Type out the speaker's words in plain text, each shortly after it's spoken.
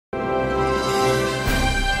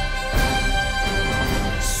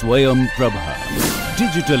Swayam Prabha.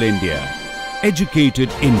 Digital India. Educated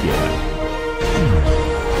India.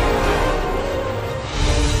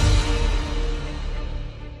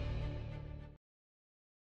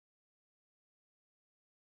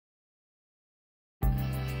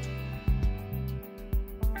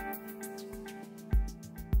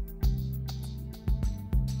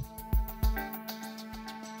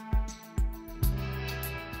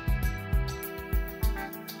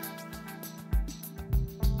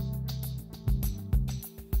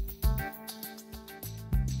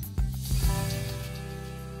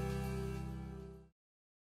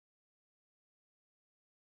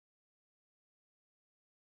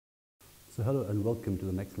 So hello and welcome to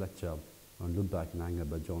the next lecture on Look Back in Anger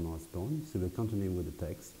by John Osborne. So we're continuing with the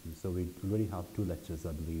text. So we already have 2 lectures,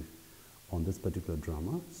 I believe, on this particular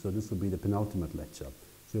drama. So this will be the penultimate lecture.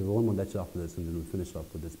 So we have one more lecture after this and then we'll finish off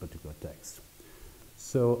with this particular text.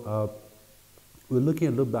 So we're looking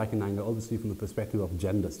at Look Back in Anger obviously from the perspective of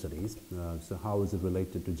gender studies. So how is it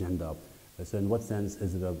related to gender? So in what sense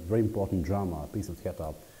is it a very important drama, a piece of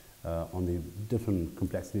theatre on the different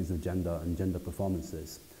complexities of gender and gender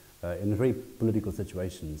performances? In a very political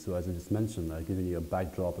situation. So as I just mentioned, I've given you a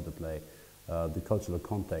backdrop of the play, the cultural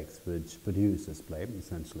context which produced this play,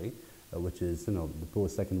 essentially, which is, the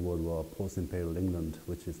post-Second World War, post-imperial England,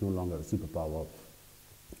 which is no longer a superpower,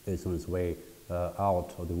 is on its way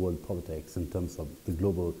out of the world politics in terms of the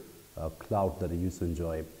global clout that it used to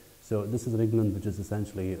enjoy. So this is an England which is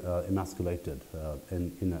essentially emasculated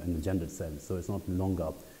in a gendered sense. So it's not longer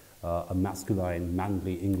a masculine,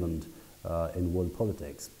 manly England in world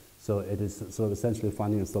politics. So it is sort of essentially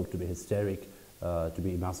finding itself to be hysteric, to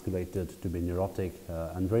be emasculated, to be neurotic,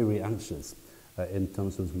 and very, very anxious in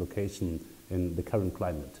terms of its location in the current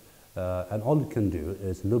climate. And all it can do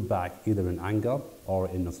is look back either in anger or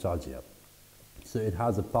in nostalgia. So it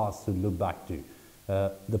has a past to look back to.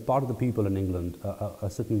 The part of the people in England,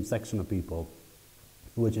 a certain section of people,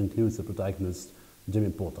 which includes the protagonist,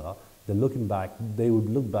 Jimmy Porter, they would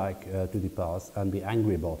look back to the past and be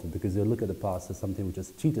angry about it because they look at the past as something which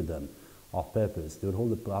has cheated them of purpose. They would hold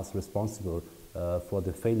the past responsible for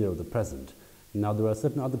the failure of the present. Now there are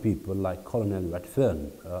certain other people like Colonel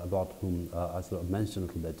Redfern, about whom I sort of mentioned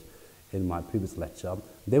a little bit in my previous lecture.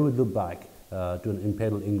 They would look back to an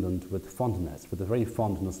imperial England with fondness, with a very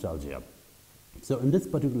fond nostalgia. So in this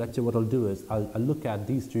particular lecture what I'll do is I'll look at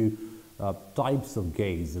these 2 types of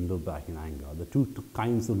gaze and look back in anger, the 2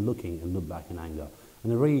 kinds of looking and look back in anger,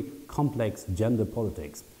 and a very complex gender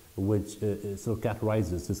politics which sort of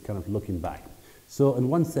characterizes this kind of looking back. So in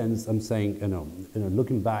one sense I'm saying,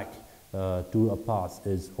 looking back to a past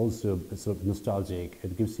is also sort of nostalgic.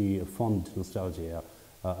 It gives you a fond nostalgia,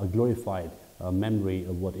 a glorified memory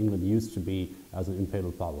of what England used to be as an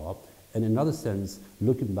imperial power. And in another sense,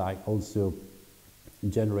 looking back also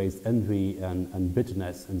generates envy and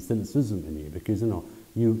bitterness and cynicism in you because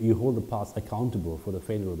you hold the past accountable for the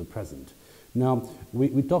failure of the present. Now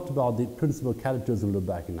we talked about the principal characters in Look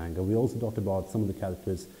Back in Anger. We also talked about some of the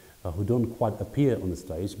characters who don't quite appear on the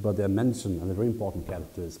stage, but they're mentioned and they're very important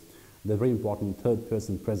characters. They're very important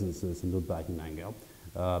third-person presences in Look Back in Anger.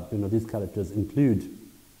 These characters include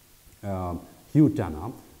Hugh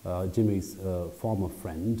Tanner, Jimmy's former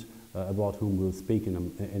friend, about whom we'll speak in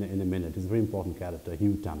a minute. He's a very important character,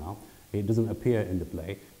 Hugh Tanner. He doesn't appear in the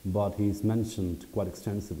play, but he's mentioned quite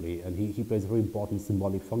extensively, and he plays a very important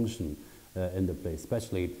symbolic function in the play,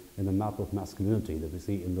 especially in the map of masculinity that we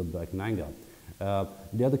see in Look Back in Anger.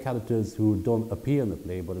 The other characters who don't appear in the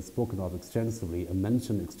play but are spoken of extensively and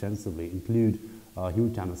mentioned extensively include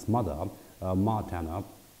Hugh Tanner's mother, Ma Tanner,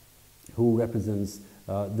 who represents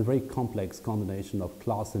the very complex combination of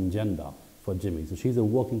class and gender for Jimmy. So she's a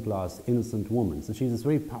working class, innocent woman. So she's this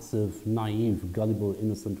very passive, naive, gullible,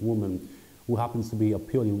 innocent woman who happens to be a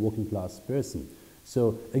purely working class person.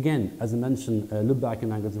 So again, as I mentioned, Look Back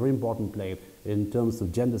in Anger is a very important play in terms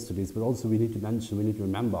of gender studies, but also we need to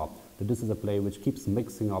remember that this is a play which keeps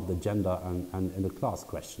mixing up the gender and the class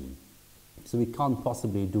question. So we can't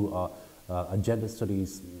possibly do a gender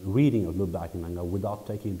studies reading of Look Back in Anger without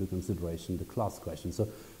taking into consideration the class question. So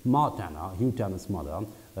Ma Tanner, Hugh Tanner's mother,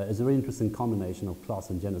 is a very interesting combination of class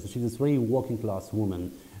and gender. So she's this very working class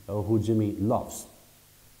woman who Jimmy loves.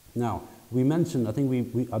 Now, we mentioned, I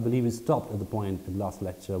believe we stopped at the point in the last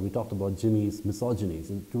lecture, we talked about Jimmy's misogyny.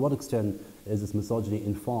 So to what extent is this misogyny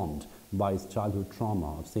informed by his childhood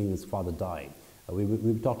trauma of seeing his father die?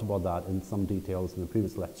 We've talked about that in some details in the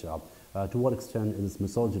previous lecture. To what extent is this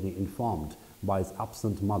misogyny informed by his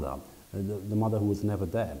absent mother, the mother who was never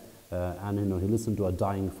there? And he listened to a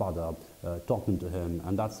dying father talking to him,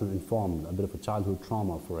 and that sort of informed a bit of a childhood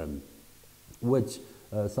trauma for him, which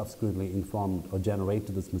subsequently informed or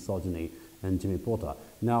generated this misogyny in Jimmy Porter.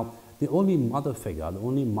 Now, the only mother figure, the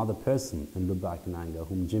only mother person in Look Back in Anger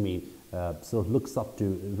whom Jimmy sort of looks up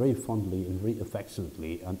to very fondly and very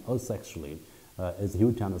affectionately and asexually is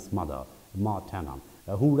Hugh Tanner's mother, Ma Tanner,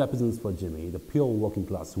 who represents for Jimmy the pure working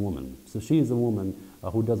class woman. So she is a woman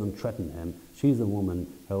who doesn't threaten him. She is a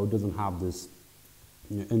woman who doesn't have this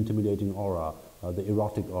intimidating aura, the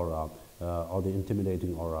erotic aura, or the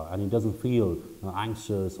intimidating aura, and he doesn't feel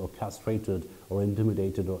anxious or castrated or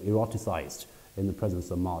intimidated or eroticized in the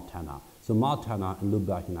presence of Ma Tanner. So Ma Tanner in Look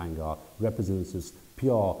Back in Anger represents this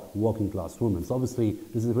pure working class woman. So obviously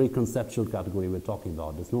this is a very conceptual category we're talking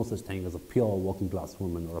about. There's no such thing as a pure working class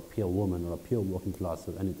woman or a pure woman or a pure working class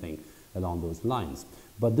or anything along those lines.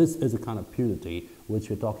 But this is a kind of purity which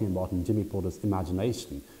we're talking about in Jimmy Porter's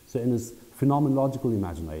imagination. So in his phenomenological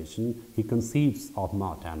imagination, he conceives of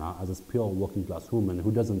Ma Tanner as this pure working class woman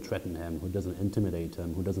who doesn't threaten him, who doesn't intimidate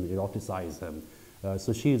him, who doesn't eroticize him.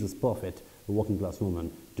 So she is this perfect working class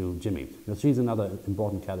woman to Jimmy. Now, she's another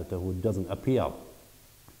important character who doesn't appear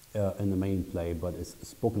in the main play, but is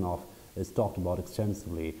spoken of, is talked about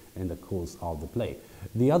extensively in the course of the play.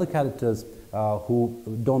 The other characters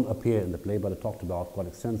who don't appear in the play but are talked about quite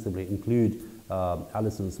extensively include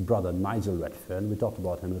Alison's brother, Nigel Redfern. We talked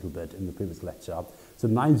about him a little bit in the previous lecture. So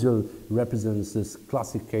Nigel represents this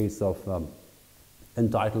classic case of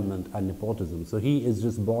entitlement and nepotism. So he is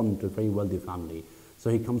just born into a very wealthy family. So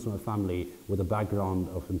he comes from a family with a background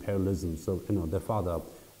of imperialism. So, you know, their father,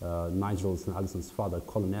 Nigel's and Alison's father,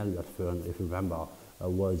 Colonel Redfern, if you remember,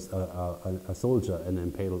 was a soldier in the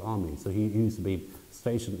imperial army. So he used to be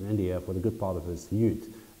stationed in India for the good part of his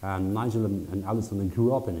youth. And Nigel and Alison, they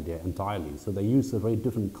grew up in India entirely. So they used a very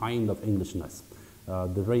different kind of Englishness,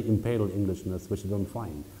 the very imperial Englishness which you don't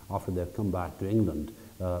find after they've come back to England,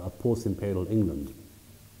 a post-imperial England.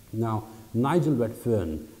 Now, Nigel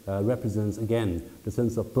Redfern represents, again, the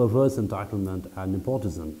sense of perverse entitlement and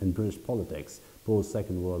nepotism in British politics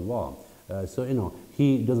post-Second World War. So, you know,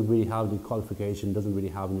 he doesn't really have any qualification, doesn't really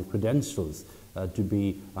have any credentials to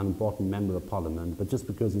be an important member of Parliament, but just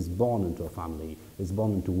because he's born into a family, is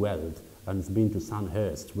born into wealth, and has been to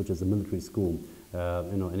Sandhurst, which is a military school,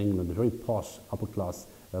 you know, in England, a very posh, upper-class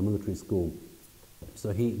military school.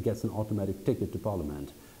 So he gets an automatic ticket to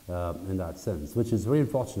Parliament in that sense, which is very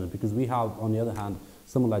unfortunate because we have, on the other hand,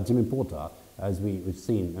 someone like Jimmy Porter, as we've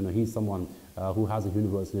seen. You know, he's someone who has a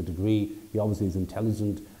university degree. He obviously is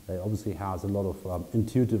intelligent. He obviously has a lot of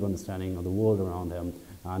intuitive understanding of the world around him,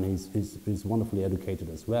 and he's wonderfully educated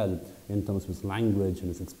as well in terms of his language and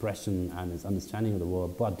his expression and his understanding of the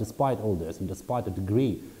world. But despite all this, and despite a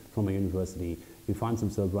degree from a university, he finds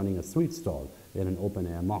himself running a street stall in an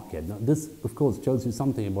open-air market. Now, this, of course, tells you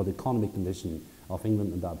something about the economic condition of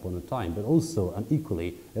England at that point in time, but also, and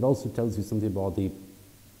equally, it also tells you something about the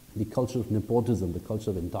culture of nepotism, the culture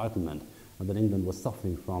of entitlement that England was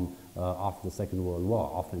suffering from after the Second World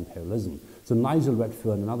War, after imperialism. So Nigel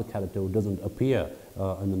Redfern, another character who doesn't appear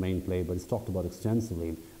in the main play, but is talked about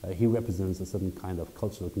extensively, he represents a certain kind of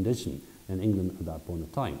cultural condition in England at that point in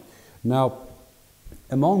time. Now,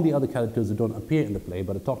 among the other characters who don't appear in the play,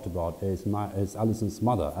 but are talked about, is Alison's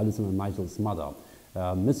mother, Alison and Nigel's mother,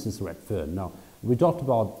 Mrs. Redfern. Now, we talked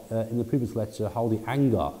about in the previous lecture how the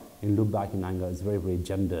anger in Look Back in Anger is very, very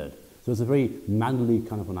gendered. So it's a very manly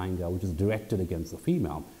kind of an anger which is directed against the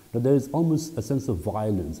female. But there is almost a sense of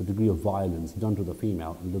violence, a degree of violence done to the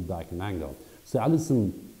female in Look Back in Anger. So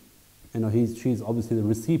Alison, you know, she's obviously the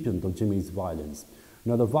recipient of Jimmy's violence.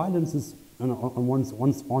 Now the violence is, you know, on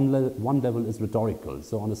one level is rhetorical.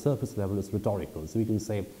 So on the surface level it's rhetorical. So we can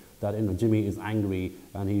say that, you know, Jimmy is angry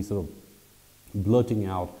and he's sort of blurting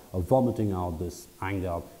out or vomiting out this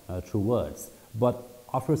anger through words. But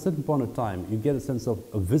after a certain point of time, you get a sense of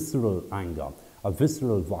a visceral anger, a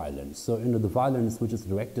visceral violence. So, you know, the violence which is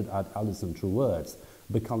directed at Alison through words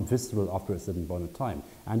becomes visceral after a certain point of time.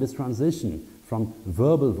 And this transition from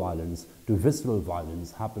verbal violence to visceral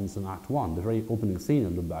violence happens in Act 1, the very opening scene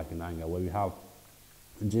in Look Back in Anger, where we have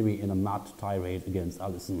Jimmy in a mad tirade against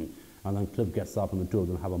Alison, and then Cliff gets up and the two of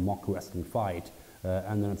them have a mock wrestling fight.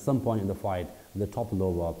 And then at some point in the fight, they topple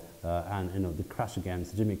over and, you know, they crash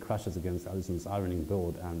against, Jimmy crashes against Alison's ironing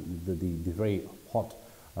board, and the very hot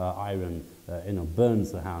iron, you know,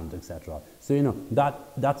 burns the hand, etc. So, you know,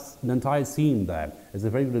 that's the entire scene there is a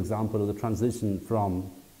very good example of the transition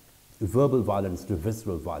from verbal violence to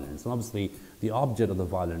visceral violence. And obviously, the object of the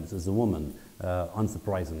violence is a woman,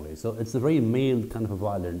 unsurprisingly. So it's a very male kind of a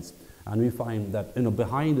violence. And we find that, you know,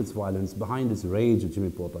 behind its violence, behind its rage at Jimmy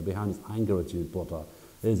Porter, behind his anger at Jimmy Porter,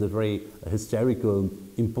 is a very hysterical,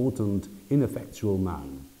 important, ineffectual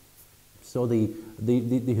man. So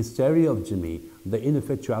the hysteria of Jimmy, the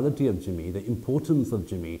ineffectuality of Jimmy, the importance of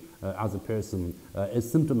Jimmy as a person is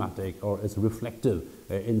symptomatic or is reflective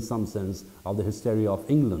in some sense of the hysteria of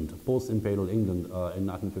England, post-imperial England in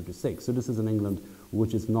 1956. So this is an England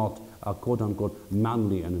which is not quote-unquote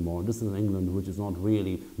manly anymore. This is an England which is not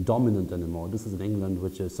really dominant anymore. This is an England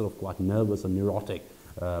which is sort of quite nervous and neurotic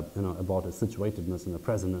about its situatedness in the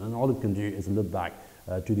present. And all it can do is look back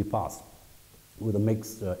to the past with a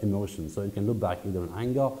mixed emotion. So you can look back either in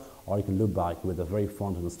anger or you can look back with a very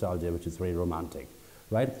fond nostalgia, which is very romantic,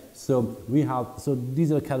 right? So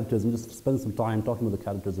these are the characters. We just spend some time talking about the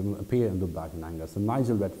characters who appear and look back in anger. So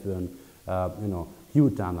Nigel Redfern, Hugh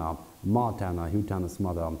Tanner, Ma Tanner, Hugh Tanner's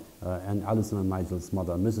mother, and Alison and Nigel's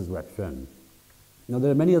mother, Mrs. Redfern. Now there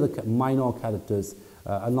are many other minor characters.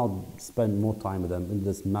 I'll not spend more time with them. In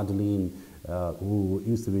this Madeline, who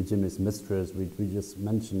used to be Jimmy's mistress, we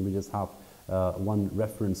just have one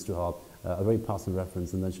reference to her, a very passing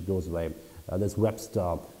reference, and then she goes away. There's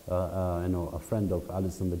Webster, a friend of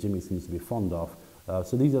Alison that Jimmy seems to be fond of.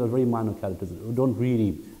 So these are very minor characters who don't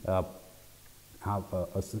really have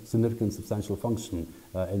a significant, substantial function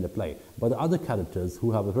in the play. But the other characters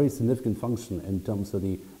who have a very significant function in terms of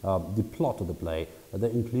the plot of the play, they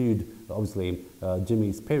include, obviously,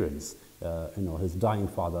 Jimmy's parents, his dying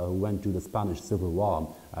father who went to the Spanish Civil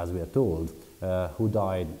War, as we are told, who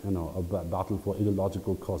died, a battle for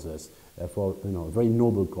ideological causes, for, very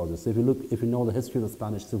noble causes. So if you know the history of the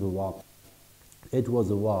Spanish Civil War, it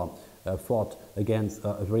was a war fought against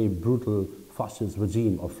a very brutal fascist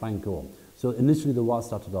regime of Franco. So initially the war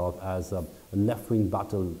started off as a left-wing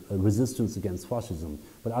battle, resistance against fascism.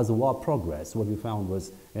 But as the war progressed, what we found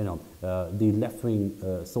was, the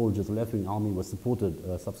left-wing soldiers, the left-wing army was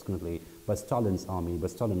supported subsequently by Stalin's army, by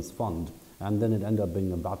Stalin's fund. And then it ended up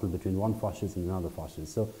being a battle between one fascist and another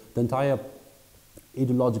fascist. So the entire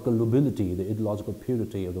ideological nobility, the ideological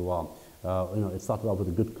purity of the war, it started off with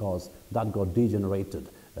a good cause. That got degenerated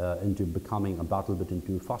into becoming a battle between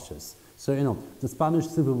two fascists. So, the Spanish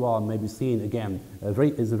Civil War may be seen, again,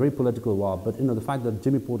 is a very political war, but, the fact that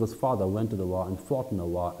Jimmy Porter's father went to the war and fought in the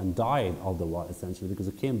war and died of the war, essentially, because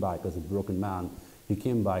he came back as a broken man. He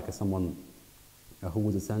came back as someone who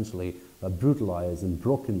was essentially brutalized and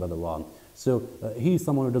broken by the war. So he's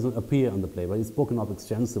someone who doesn't appear in the play, but he's spoken of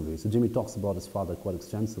extensively. So Jimmy talks about his father quite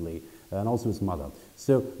extensively, and also his mother.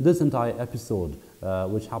 So this entire episode,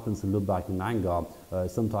 which happens to look back in anger,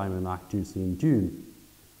 sometime in Act 2, Scene 2,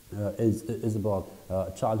 is about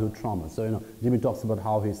childhood trauma. So, Jimmy talks about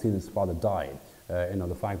how he's seen his father die.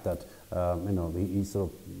 The fact that, he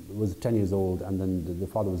sort of was 10 years old, and then the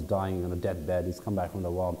father was dying on a deathbed. He's come back from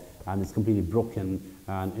the war, and he's completely broken,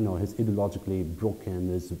 and, he's ideologically broken,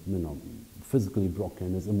 is, physically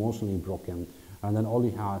broken, is emotionally broken, and then all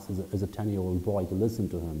he has is a 10-year-old boy to listen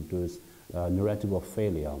to him, to his narrative of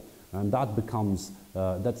failure. And that becomes,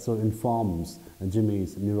 that sort of informs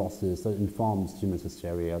Jimmy's neurosis, that informs Jimmy's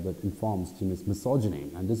hysteria, that informs Jimmy's misogyny.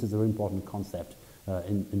 And this is a very important concept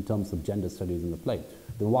in terms of gender studies in the play.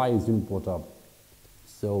 Then why is Jimmy Porter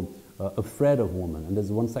so afraid of women? And there's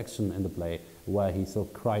one section in the play where he sort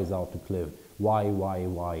of cries out to Cliff, why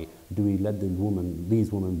do we let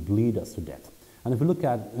these women bleed us to death? And if you look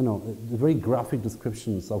at, the very graphic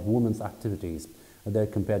descriptions of women's activities, they're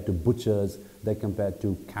compared to butchers, they're compared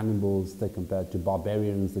to cannibals, they're compared to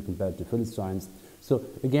barbarians, they're compared to Philistines. So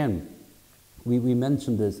again, we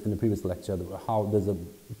mentioned this in the previous lecture, how there's a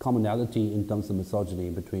commonality in terms of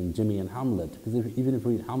misogyny between Jimmy and Hamlet. Because even if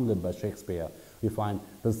we read Hamlet by Shakespeare, we find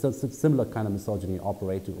there's a similar kind of misogyny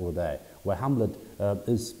operating over there, where Hamlet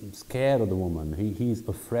is scared of the woman, he's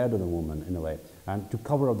afraid of the woman in a way. And to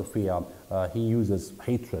cover up the fear, he uses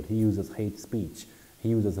hatred, he uses hate speech. He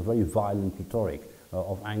uses a very violent rhetoric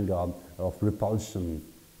of anger, of repulsion.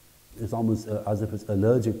 It's almost as if it's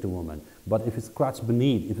allergic to women. But if you scratch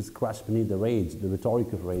beneath the rage, the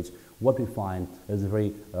rhetoric of rage, what we find is a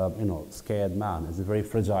very, scared man, is a very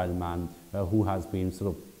fragile man who has been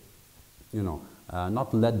sort of,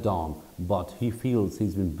 not let down, but he feels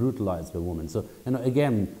he's been brutalized by women. So,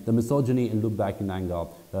 again, the misogyny in Look Back in Anger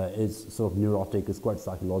is sort of neurotic, is quite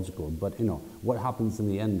psychological. But, what happens in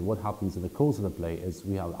the end, what happens in the course of the play is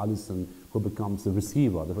we have Alison who becomes the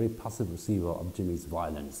receiver, the very passive receiver of Jimmy's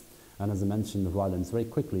violence. And as I mentioned, the violence very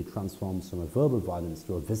quickly transforms from a verbal violence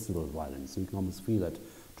to a visceral violence. So you can almost feel it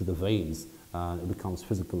to the veins. It becomes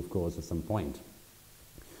physical, of course, at some point.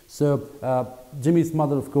 So Jimmy's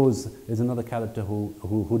mother, of course, is another character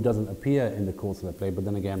who doesn't appear in the course of the play, but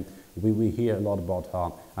then again, we hear a lot about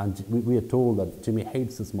her, and we are told that Jimmy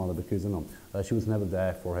hates his mother because she was never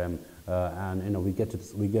there for him, and we get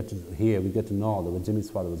to know that when Jimmy's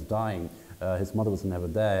father was dying, His mother was never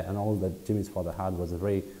there, and all that Jimmy's father had was a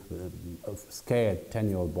very scared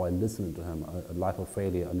 10-year-old boy listening to him, a life of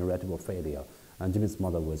failure, a narrative of failure. And Jimmy's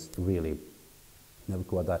mother was really never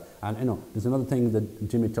quite that. And there's another thing that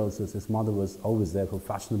Jimmy tells us: his mother was always there for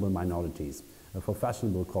fashionable minorities, for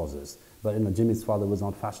fashionable causes. But Jimmy's father was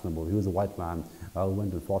not fashionable. He was a white man who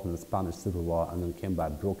went and fought in the Spanish Civil War and then came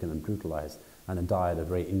back broken and brutalized and then died a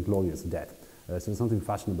very inglorious death. So there's something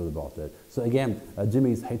fashionable about it. So again,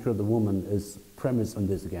 Jimmy's hatred of the woman is premised on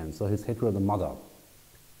this again. So his hatred of the mother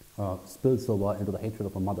spills over into the hatred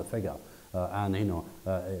of a mother figure.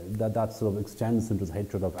 That sort of extends into the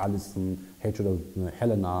hatred of Alison, hatred of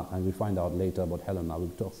Helena, and we find out later about Helena. We'll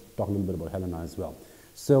talk a little bit about Helena as well.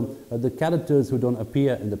 So the characters who don't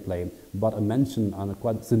appear in the play but are mentioned and are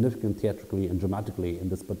quite significant theatrically and dramatically in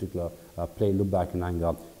this particular play, Look Back in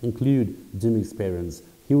Anger, include Jimmy's parents,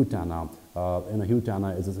 Hugh Tanner. Hugh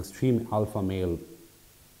Tanner is this extreme alpha male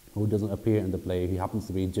who doesn't appear in the play. He happens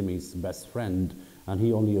to be Jimmy's best friend, and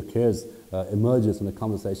he only emerges in a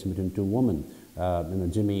conversation between two women,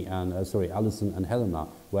 Alison and Helena,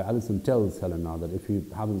 where Alison tells Helena that if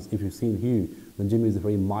you've seen Hugh, then Jimmy is a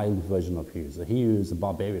very mild version of Hugh. So Hugh is a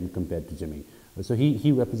barbarian compared to Jimmy. So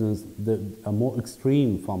he represents a more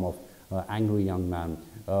extreme form of angry young man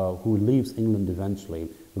who leaves England eventually,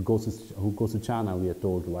 who goes to China, we are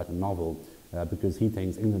told, to write a novel because he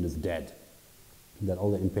thinks England is dead, that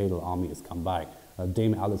all the imperial army has come back.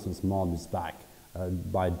 Dame Alison's mob is back.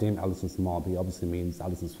 By Dame Alison's mob, he obviously means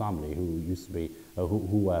Alison's family, who used to be,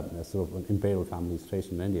 who were sort of an imperial family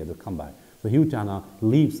stationed in India. They've come back. So Hugh Tanner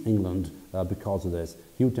leaves England because of this.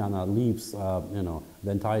 Hugh Tanner leaves, the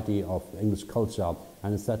entirety of English culture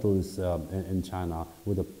and settles in China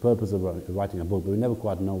with the purpose of writing a book. But we never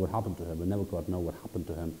quite know what happened to him. We never quite know what happened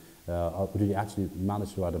to him. Did he actually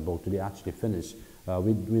manage to write a book? Did he actually finish?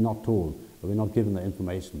 We're not told. We're not given the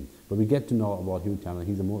information. But we get to know about Hugh Tanner.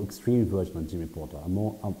 He's a more extreme version of Jimmy Porter,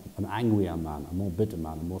 an angrier man, a more bitter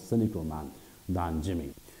man, a more cynical man than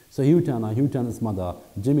Jimmy. So Hugh Tanner, Hugh Tanner's mother,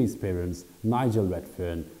 Jimmy's parents, Nigel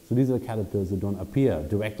Redfern. So these are characters who don't appear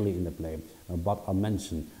directly in the play, but are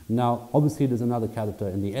mentioned. Now, obviously, there's another character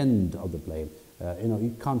in the end of the play.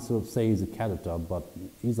 You can't sort of say he's a character, but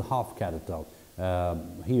he's a half character.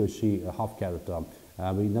 He or she, a half character.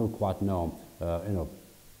 We never quite know,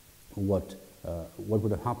 what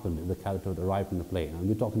would have happened if the character had arrived in the play. And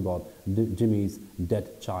we're talking about Jimmy's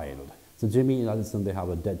dead child. So Jimmy and Alison, they have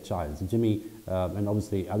a dead child. So Jimmy, and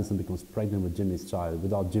obviously Alison becomes pregnant with Jimmy's child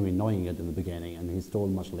without Jimmy knowing it in the beginning, and he's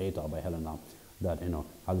told much later by Helena that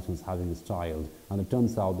Alison's having his child, and it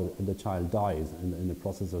turns out that the child dies in the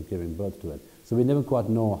process of giving birth to it. So we never quite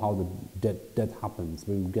know how the death happens.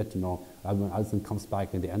 We get to know when Alison comes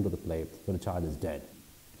back in the end of the play, but the child is dead.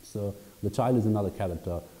 So the child is another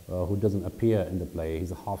character who doesn't appear in the play.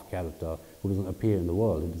 He's a half character who doesn't appear in the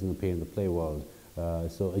world. He doesn't appear in the play world.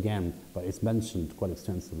 So again, but it's mentioned quite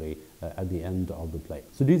extensively at the end of the play.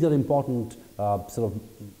 So these are important, sort of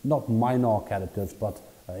not minor characters, but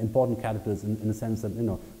important characters in the sense that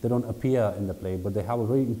they don't appear in the play, but they have a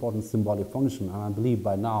very important symbolic function. And I believe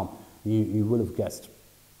by now you will have guessed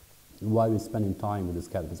why we're spending time with these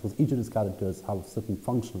characters, because each of these characters have a certain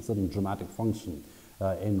function, a certain dramatic function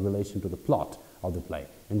in relation to the plot of the play,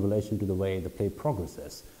 in relation to the way the play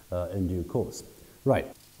progresses in due course. Right.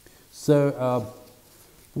 So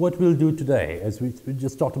what we'll do today is we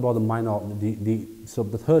just talked about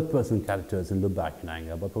the third-person characters in Look Back in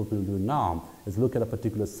Anger, but what we'll do now is look at a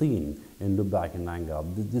particular scene in Look Back in Anger.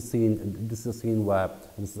 This is a scene where,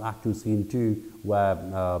 this is Act 2, Scene 2,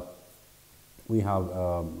 where we have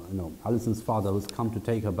Alison's father who's come to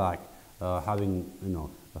take her back, having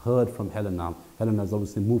heard from Helena. Helena has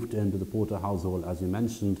obviously moved into the Porter household, as you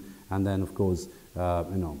mentioned, and then of course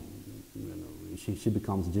she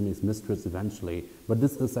becomes Jimmy's mistress eventually. But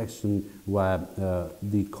this is a section where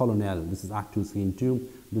the colonel, this is Act 2, Scene 2,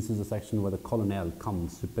 this is a section where the colonel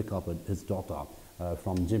comes to pick up his daughter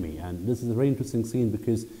from Jimmy. And this is a very interesting scene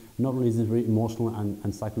because not only is it very emotional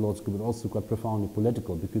and psychological, but also quite profoundly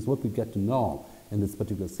political, because what we get to know in this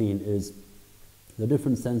particular scene is the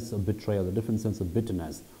different sense of betrayal, the different sense of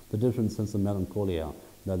bitterness, the different sense of melancholia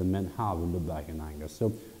that the men have in Look Back in Anger.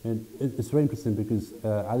 So it's very interesting because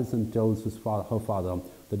Alison tells her father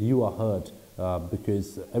that you are hurt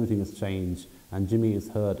because everything has changed, and Jimmy is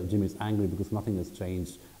hurt, and Jimmy is angry because nothing has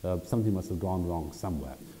changed. Something must have gone wrong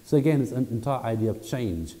somewhere. So again, it's an entire idea of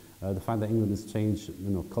change. The fact that England has changed,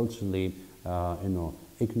 culturally,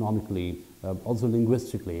 economically, also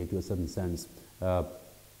linguistically to a certain sense.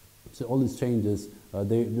 So all these changes,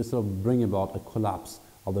 they sort of bring about a collapse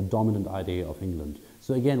of the dominant idea of England.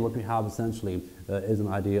 So again, what we have essentially is an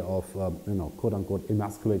idea of, quote-unquote,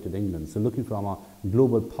 emasculated England. So looking from a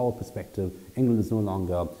global power perspective, England is no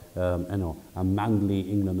longer, a manly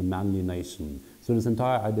England, a manly nation. So this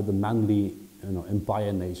entire idea of the manly,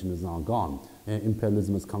 empire nation is now gone.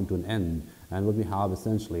 Imperialism has come to an end. And what we have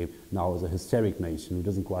essentially now is a hysteric nation who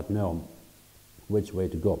doesn't quite know which way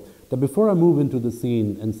to go. But before I move into the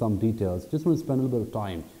scene in some details, just want to spend a little bit of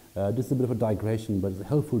time. This is a bit of a digression, but it's a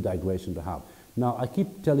helpful digression to have. Now, I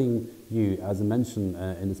keep telling you, as I mentioned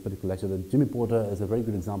in this particular lecture, that Jimmy Porter is a very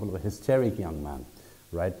good example of a hysteric young man,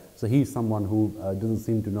 right? So he's someone who doesn't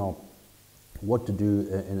seem to know what to do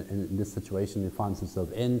in this situation he finds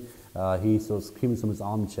himself in. He sort of screams from his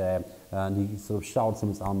armchair, and he sort of shouts from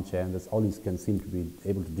his armchair, and that's all he can seem to be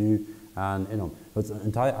able to do. And, his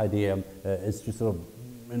entire idea is to sort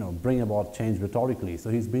of, bring about change rhetorically. So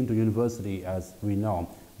he's been to university, as we know,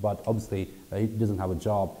 but obviously he doesn't have a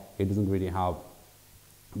job. He doesn't really have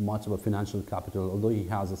much of a financial capital, although he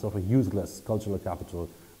has a sort of useless cultural capital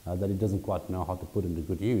that he doesn't quite know how to put into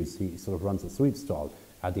good use. He sort of runs a sweet stall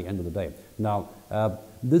at the end of the day. Now,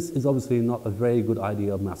 this is obviously not a very good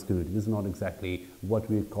idea of masculinity. This is not exactly what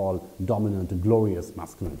we call dominant, glorious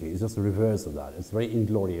masculinity. It's just the reverse of that. It's very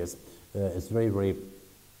inglorious. It's very, very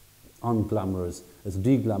unglamorous. It's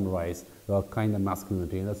deglamorized kind of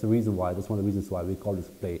masculinity, and that's the reason why. That's one of the reasons why we call this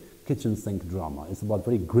play kitchen sink drama. It's about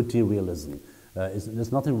very gritty realism.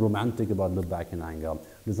 There's nothing romantic about Look Back in Anger.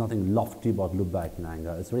 There's nothing lofty about Look Back in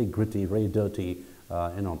Anger. It's very gritty, very dirty,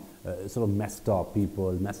 sort of messed up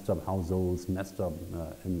people, messed up households, messed up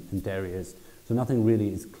interiors. So nothing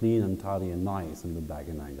really is clean and tidy and nice in Look Back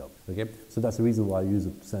in Anger. Okay, so that's the reason why I use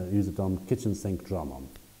the term kitchen sink drama.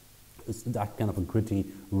 It's that kind of a gritty,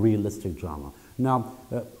 realistic drama. Now,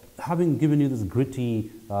 having given you this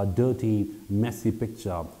gritty, dirty, messy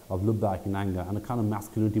picture of Look Back in Anger and the kind of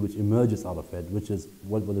masculinity which emerges out of it, which is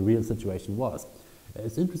what the real situation was,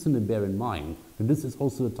 it's interesting to bear in mind that this is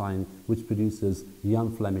also the time which produces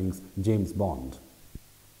Ian Fleming's James Bond,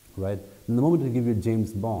 right? And the moment I give you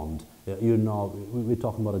James Bond, we're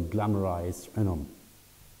talking about a glamorized,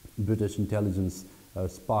 British intelligence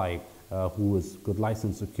spy who has got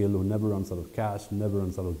license to kill, who never runs out of cash, never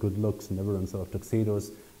runs out of good looks, never runs out of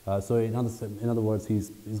tuxedos. So in other words, he's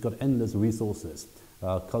got endless resources,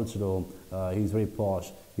 cultural, he's very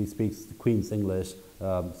posh, he speaks the Queen's English,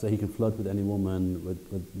 so he can flirt with any woman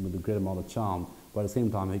with a great amount of charm, but at the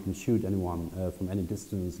same time he can shoot anyone from any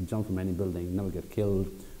distance, jump from any building, never get killed,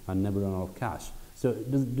 and never run out of cash. So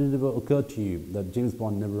did it ever occur to you that James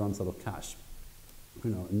Bond never runs out of cash?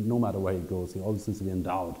 No matter where he goes, he always seems to be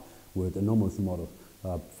endowed with an enormous amount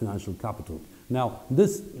of financial capital. Now,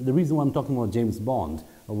 the reason why I'm talking about James Bond,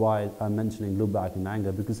 why I'm mentioning Look Back in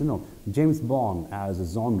Anger, because James Bond as a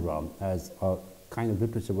genre, as a kind of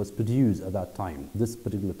literature was produced at that time, this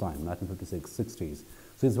particular time, 1956, 60s.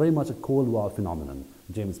 So it's very much a Cold War phenomenon,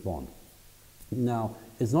 James Bond. Now,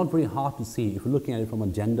 it's not very hard to see, if you're looking at it from a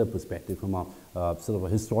gender perspective, from a sort of a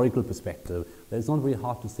historical perspective, it's not very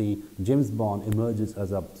hard to see James Bond emerges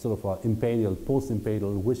as a sort of a imperial,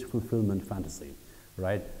 post-imperial wish fulfillment fantasy,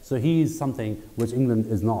 right? So he is something which England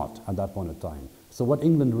is not at that point in time. So what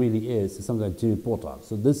England really is something like Jimmy Porter.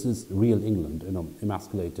 So this is real England,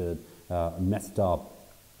 emasculated, messed up,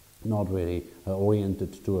 not really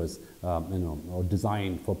oriented towards, or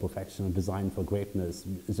designed for perfection, or designed for greatness.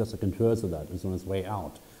 It's just a converse of that. It's on its way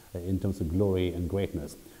out in terms of glory and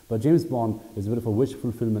greatness. But James Bond is a bit of a wish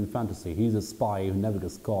fulfillment fantasy. He's a spy who never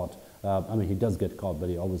gets caught. He does get caught, but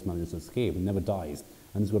he always manages to escape. He never dies.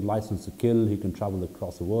 And he's got license to kill. He can travel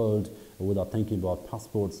across the world without thinking about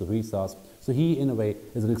passports or visas. So he, in a way,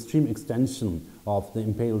 is an extreme extension of the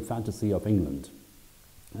imperial fantasy of England.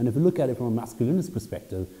 And if you look at it from a masculinist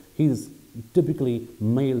perspective, he's typically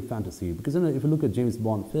male fantasy. Because if you look at James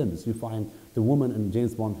Bond films, you find the woman in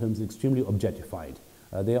James Bond films extremely objectified.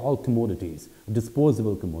 They are all commodities,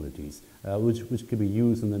 disposable commodities, which can be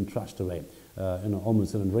used and then trashed away,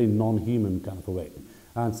 almost in a very non-human kind of a way.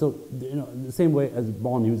 And so, the same way as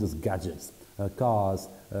Bond uses gadgets, cars,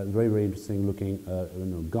 very, very interesting looking,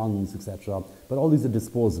 guns, etc. But all these are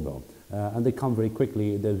disposable, and they come very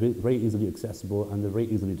quickly. They're very easily accessible, and they're very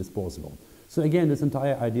easily disposable. So again, this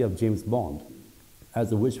entire idea of James Bond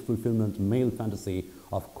as a wish fulfillment male fantasy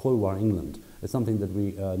of Cold War England is something that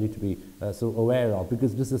we need to be so aware of,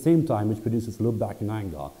 because this is the same time which produces Look Back in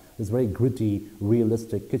Anger, this very gritty,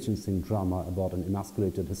 realistic kitchen sink drama about an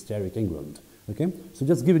emasculated, hysteric England. Okay, so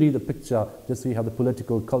just giving you the picture, just so you have the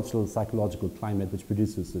political, cultural, psychological climate which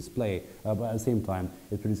produces this play, but at the same time,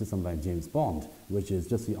 it produces something like James Bond, which is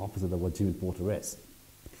just the opposite of what Jimmy Porter is.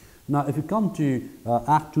 Now, if you come to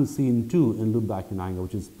Act 2, Scene 2 in Look Back in Anger,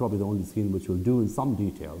 which is probably the only scene which we'll do in some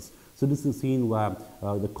details. So this is a scene where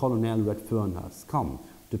the Colonel Redfern has come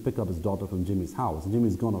to pick up his daughter from Jimmy's house.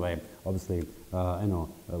 Jimmy's gone away, obviously.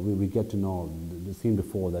 We get to know the scene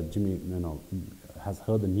before that Jimmy, has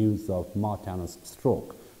heard the news of Ma Tanner's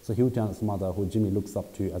stroke. So Hugh Tanner's mother, who Jimmy looks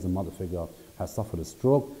up to as a mother figure, has suffered a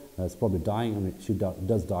stroke. Is probably dying. I mean, she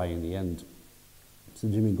does die in the end. So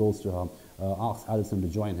Jimmy goes to her, asks Alison to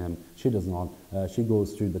join him. She does not. She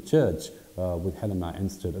goes to the church with Helena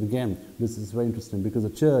instead. And again, this is very interesting because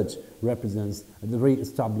the church represents the very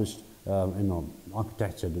established,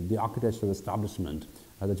 architecture, the architectural establishment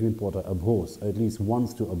that Jimmy Porter abhors, or at least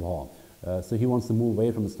wants to abhor. So he wants to move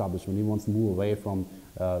away from establishment. He wants to move away from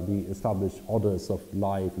the established orders of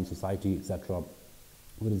life and society, etc.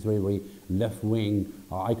 With his very, very left-wing,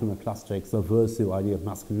 iconoclastic, subversive idea of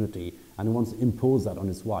masculinity, and he wants to impose that on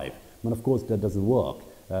his wife. But of course, that doesn't work,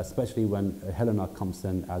 especially when Helena comes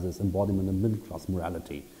in as his embodiment of middle-class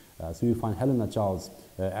morality. So you find Helena Charles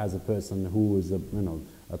as a person who is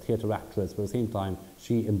a theatre actress, but at the same time,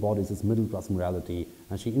 she embodies this middle-class morality,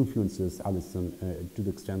 and she influences Alison to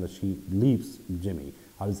the extent that she leaves Jimmy.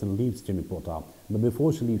 Alison leaves Jimmy Porter, but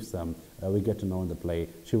before she leaves them, we get to know in the play,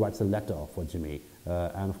 she writes a letter for Jimmy.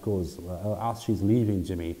 And of course, as she's leaving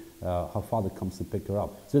Jimmy, her father comes to pick her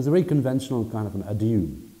up. So it's a very conventional kind of an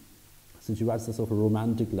adieu. So she writes a sort of a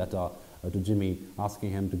romantic letter to Jimmy,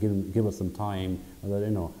 asking him to give her some time,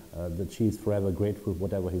 that she's forever grateful for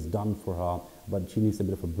whatever he's done for her, but she needs a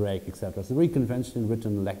bit of a break, etc. It's a very conventionally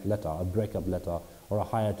written letter, a breakup letter or a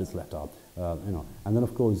hiatus letter, And then,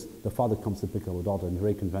 of course, the father comes to pick up a daughter in a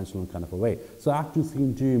very conventional kind of a way. So Act 2,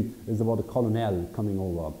 Scene 2 is about the colonel coming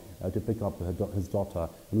over to pick up his daughter.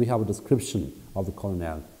 And we have a description of the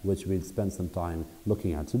colonel, which we'll spend some time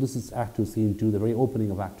looking at. So this is Act 2, Scene 2, the very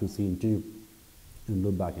opening of Act 2, Scene 2 in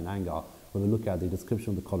Look Back in Anger, where we look at the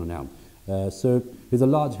description of the colonel. So he's a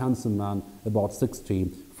large, handsome man, about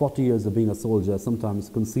 60, 40 years of being a soldier, sometimes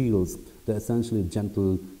conceals the essentially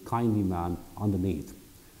gentle, kindly man underneath.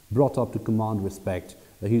 Brought up to command respect,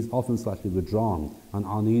 he's often slightly withdrawn and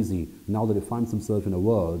uneasy now that he finds himself in a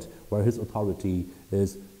world where his authority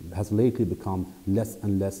has lately become less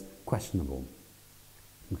and less questionable.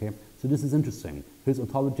 Okay, so this is interesting. His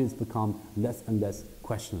authority has become less and less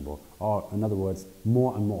questionable, or in other words,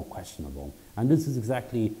 more and more questionable. And this is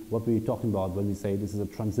exactly what we're talking about when we say this is a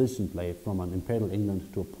transition play from an imperial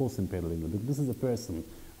England to a post-imperial England. This is a person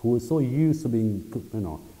who is so used to being,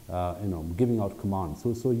 giving out commands,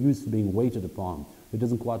 so used to being waited upon. He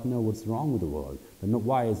doesn't quite know what's wrong with the world.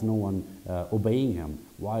 Why is no one obeying him?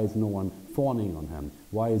 Why is no one fawning on him?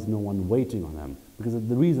 Why is no one waiting on him? Because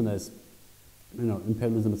the reason is,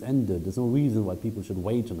 imperialism has ended. There's no reason why people should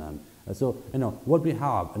wait on them. So, what we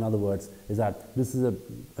have, in other words, is that this is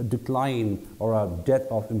a decline or a death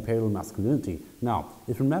of imperial masculinity. Now,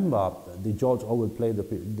 if you remember the George Orwell play,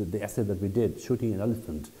 the essay that we did, Shooting an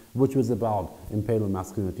Elephant, which was about imperial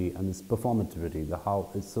masculinity and its performativity, how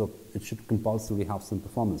it should compulsorily have some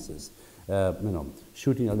performances.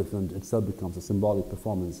 Shooting an elephant itself becomes a symbolic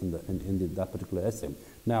performance in that particular essay.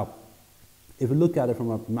 Now, if you look at it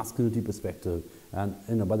from a masculinity perspective,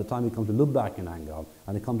 and by the time we come to Look Back in Anger,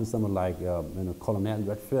 and you come to someone like Colonel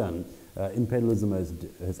Redfern, imperialism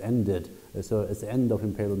has ended, so it's the end of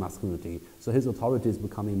imperial masculinity. So his authority is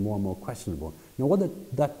becoming more and more questionable. Now,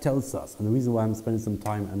 what that tells us, and the reason why I'm spending some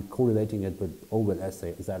time and correlating it with Orwell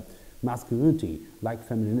essay, is that masculinity, like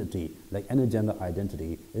femininity, like any gender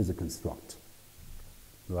identity, is a construct,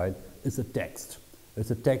 right? It's a text. It's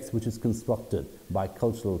a text which is constructed by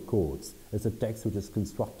cultural codes. It's a text which is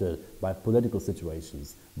constructed by political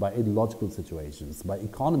situations, by ideological situations, by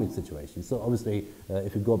economic situations. So obviously,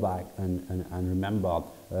 if you go back and remember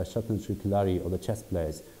Shatan Sri Khilari or the chess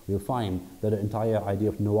players, you'll find that the entire idea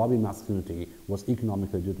of Nawabi masculinity was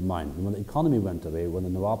economically determined. And when the economy went away, when the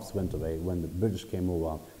Nawabs went away, when the British came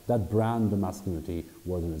over, that brand of masculinity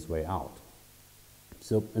was on its way out.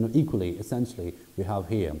 So, equally, essentially, we have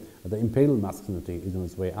here the imperial masculinity is on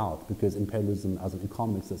its way out because imperialism as an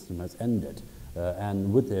economic system has ended.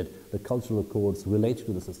 And with it, the cultural codes related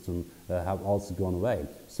to the system have also gone away.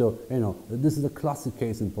 So, this is a classic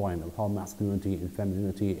case in point of how masculinity and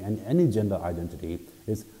femininity and any gender identity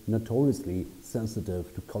is notoriously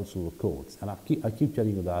sensitive to cultural codes. And I keep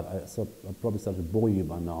telling you that, I probably started to bore you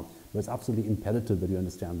by now, but it's absolutely imperative that you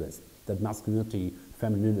understand this, that masculinity,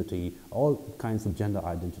 femininity, all kinds of gender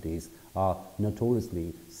identities are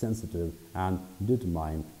notoriously sensitive and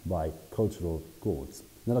determined by cultural codes.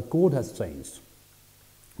 Now, the code has changed,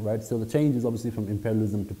 right? So the change is obviously from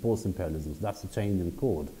imperialism to post-imperialism. So that's the change in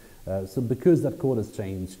code. So because that code has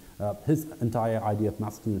changed, his entire idea of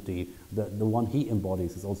masculinity, the one he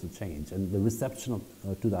embodies, has also changed, and the reception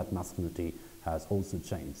to that masculinity has also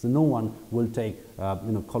changed. So no one will take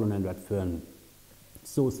Colonel Redfern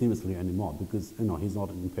so seriously anymore, because he's not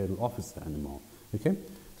an imperial officer anymore. Okay,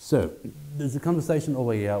 so there's a conversation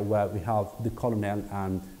over here where we have the colonel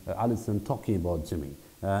and Alison talking about Jimmy,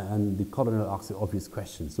 and the colonel asks the obvious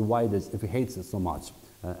question: so why does, if he hates us so much?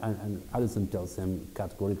 And Alison tells him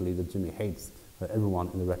categorically that Jimmy hates everyone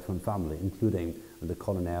in the Redfern family, including the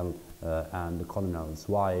colonel and the colonel's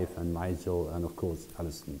wife and Nigel and of course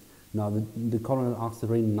Alison. Now the colonel asks a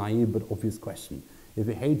very naive but obvious question: if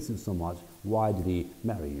he hates you so much, why did he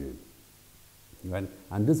marry you? Right?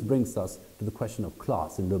 And this brings us to the question of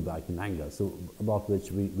class in look back in anger, so about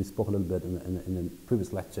which we spoke a little bit in the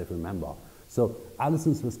previous lecture, if you remember. So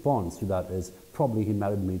Alison's response to that is, probably he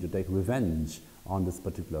married me to take revenge on this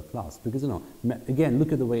particular class, because again,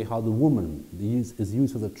 look at the way how the woman is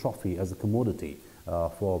used as a trophy, as a commodity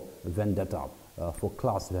for vendetta, for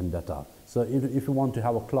class vendetta. So if you want to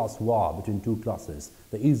have a class war between two classes,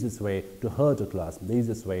 the easiest way to hurt a class, the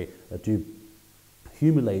easiest way to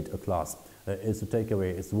humiliate a class is to take away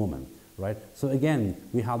its woman, right? So again,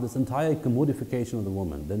 we have this entire commodification of the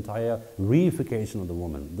woman, the entire reification of the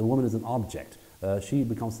woman. The woman is an object. She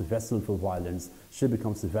becomes a vessel for violence, she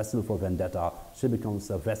becomes a vessel for vendetta, she becomes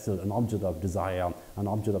a vessel, an object of desire, an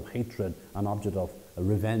object of hatred, an object of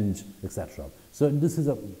revenge, etc. So this is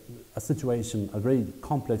a situation, a very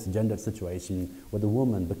complex gendered situation, where the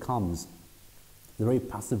woman becomes the very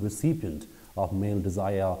passive recipient of male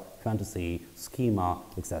desire, fantasy, schema,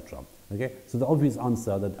 etc. Okay? So the obvious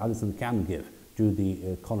answer that Alison can give to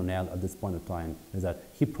the colonel at this point of time is that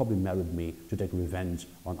he probably married me to take revenge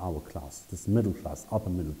on our class, this middle class, upper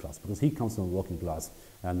middle class, because he comes from a working class,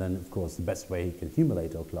 and then of course the best way he can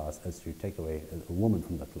humiliate our class is to take away a woman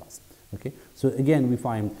from the class. Okay? So again, we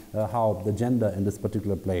find how the gender in this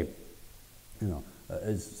particular play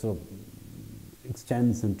is sort of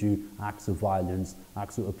extends into acts of violence,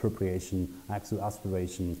 acts of appropriation, acts of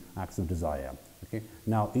aspiration, acts of desire. Okay?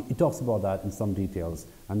 Now, he talks about that in some details,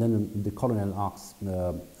 and then the colonel asks,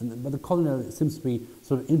 but the colonel seems to be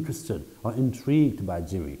sort of interested or intrigued by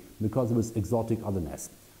Jimmy because of his exotic otherness,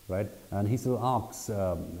 right? And he sort of asks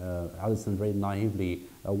Alison very naively,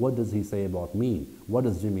 what does he say about me? What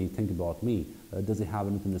does Jimmy think about me? Does he have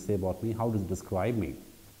anything to say about me? How does he describe me?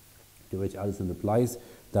 To which Alison replies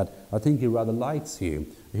that, I think he rather likes you.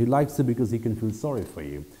 He likes you because he can feel sorry for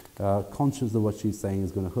you. Conscious of what she's saying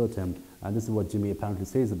is going to hurt him. And this is what Jimmy apparently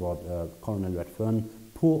says about Colonel Redfern.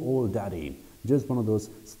 Poor old daddy, just one of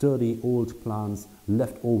those sturdy old plants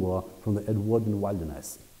left over from the Edwardian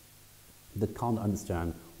wilderness that can't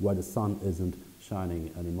understand why the sun isn't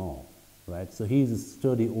shining anymore, right? So he's a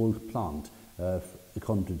sturdy old plant,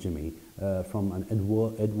 according to Jimmy, from an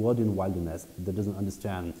Edwardian wilderness that doesn't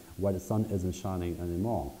understand why the sun isn't shining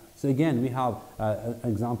anymore. So again, we have an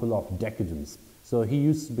example of decadence. So he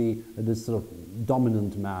used to be this sort of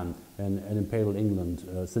dominant man in imperial England,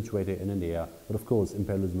 situated in India. But of course,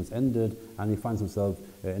 imperialism has ended, and he finds himself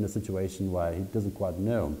in a situation where he doesn't quite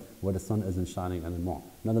know where the sun isn't shining anymore.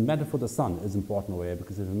 Now, the metaphor of the sun is important over here,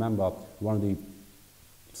 because if you remember, one of the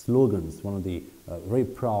slogans, one of the very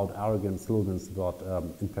proud, arrogant slogans about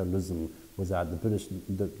imperialism was that the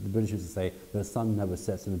British used to say, the sun never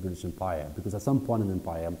sets in the British Empire, because at some point in the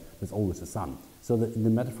empire, there's always a sun. So the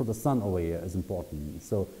metaphor of the sun over here is important.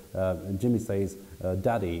 So Jimmy says,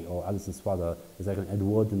 Daddy, or Alison's father, is like an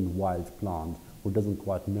Edwardian wild plant who doesn't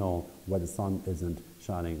quite know why the sun isn't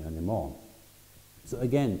shining anymore. So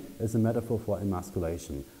again, it's a metaphor for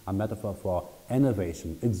emasculation, a metaphor for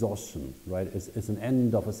enervation, exhaustion, right? It's an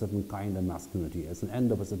end of a certain kind of masculinity. It's an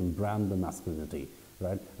end of a certain brand of masculinity,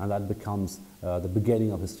 right? And that becomes the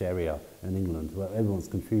beginning of hysteria in England, where everyone's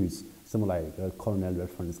confused. Someone like Colonel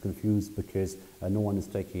Redfern is confused because no one is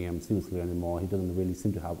taking him seriously anymore. He doesn't really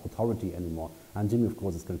seem to have authority anymore. And Jimmy, of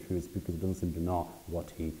course, is confused because he doesn't seem to know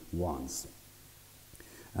what he wants.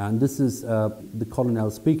 And this is the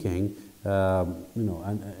colonel speaking,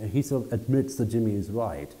 and he sort of admits that Jimmy is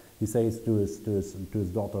right. He says to his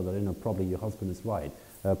daughter that, probably your husband is right.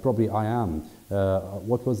 Probably I am.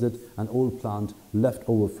 What was it? An old plant left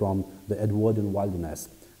over from the Edwardian wilderness,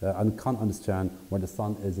 and can't understand why the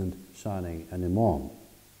sun isn't shining anymore.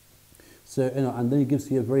 So, and then he gives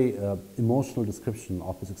you a very emotional description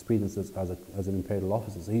of his experiences as an imperial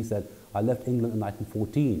officer. So he said, I left England in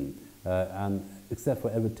 1914, and except for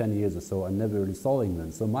every 10 years or so, I never really saw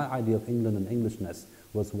England. So my idea of England and Englishness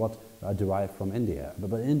was what I derived from India.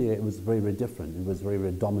 But in India, it was very, very different. It was very,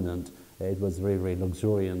 very dominant. It was very, very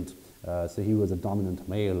luxuriant. So he was a dominant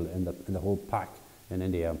male in the whole pack in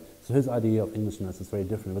India. So his idea of Englishness is very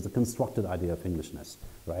different. It was a constructed idea of Englishness,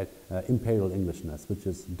 right? Imperial Englishness, which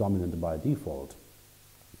is dominant by default.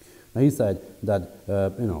 Now he said that,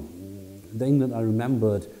 the England I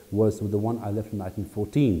remembered was the one I left in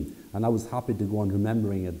 1914, and I was happy to go on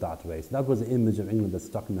remembering it that way. So that was the image of England that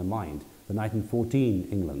stuck in my mind, the 1914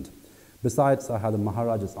 England. Besides, I had the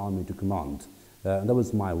Maharaja's army to command, and that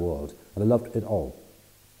was my world, and I loved it all.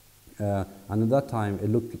 And at that time, it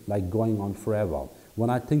looked like going on forever. When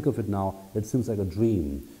I think of it now, it seems like a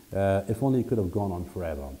dream. If only it could have gone on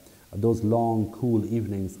forever. Those long, cool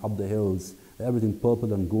evenings up the hills, everything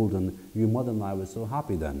purple and golden, your mother and I were so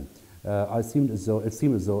happy then. It seemed as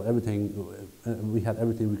though we had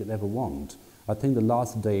everything we could ever want. I think the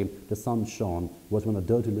last day the sun shone was when a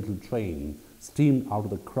dirty little train steamed out of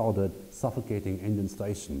the crowded, suffocating Indian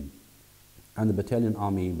station, and the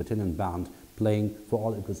battalion band playing for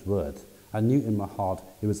all it was worth. I knew in my heart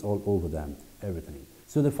it was all over then, everything.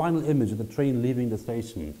 So the final image of the train leaving the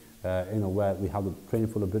station, where we have the train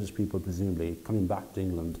full of British people, presumably, coming back to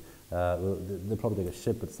England. They'll probably take a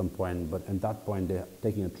ship at some point, but at that point they're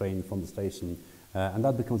taking a train from the station, and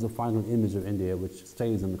that becomes the final image of India, which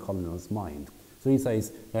stays in the colonial's mind. So he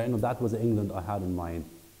says, that was the England I had in mind,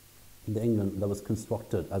 the England that was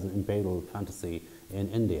constructed as an imperial fantasy in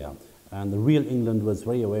India. And the real England was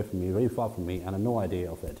very away from me, very far from me, and I had no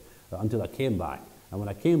idea of it until I came back. And when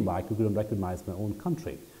I came back, I couldn't recognize my own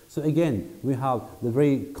country. So again, we have the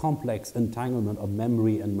very complex entanglement of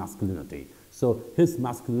memory and masculinity. So his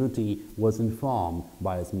masculinity was informed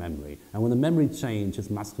by his memory. And when the memory changed, his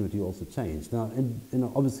masculinity also changed. Now,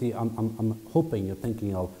 obviously, I'm hoping you're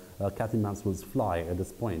thinking of Cathy Mansfield's Fly at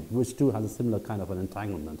this point, which too has a similar kind of an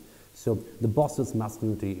entanglement. So the boss's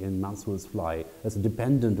masculinity in Mansfield's Fly is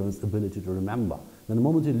dependent on his ability to remember. Then the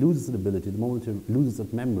moment he loses that ability, the moment he loses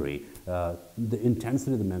that memory, the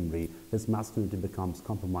intensity of the memory, his masculinity becomes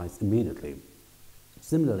compromised immediately.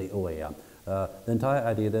 Similarly, over here, the entire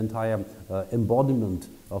idea, the entire embodiment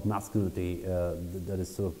of masculinity that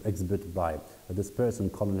is sort of exhibited by this person,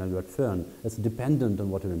 Colonel Redfern, is dependent on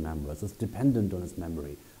what he remembers, it's dependent on his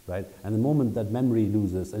memory. Right? And the moment that memory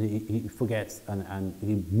loses and he forgets and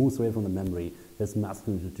he moves away from the memory, his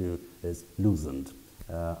masculinity too is loosened.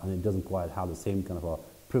 And it doesn't quite have the same kind of a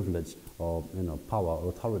privilege or power or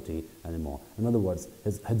authority anymore. In other words,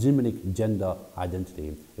 his hegemonic gender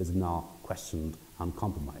identity is now questioned and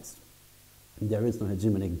compromised. There is no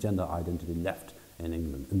hegemonic gender identity left in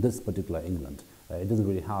England, in this particular England. It doesn't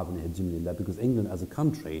really have any hegemony left because England as a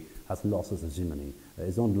country has lost its hegemony.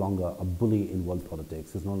 It's no longer a bully in world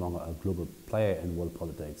politics. It's no longer a global player in world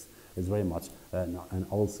politics. It's very much an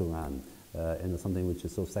also-ran, something which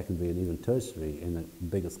is so secondary and even tertiary in the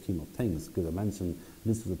bigger scheme of things. Because I mentioned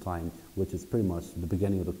this was a time which is pretty much the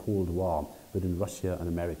beginning of the Cold War between Russia and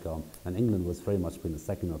America, and England was very much being the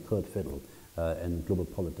second or third fiddle in global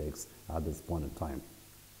politics at this point in time.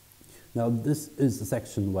 Now, this is the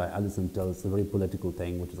section where Alison tells a very political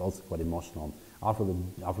thing, which is also quite emotional. After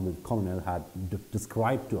the colonel had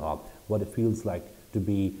described to her what it feels like to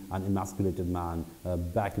be an emasculated man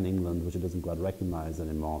back in England, which she doesn't quite recognize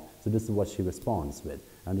anymore. So this is what she responds with.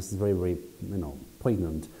 And this is very, very,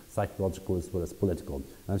 poignant, psychological as well as political.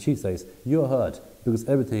 And she says, "You're hurt because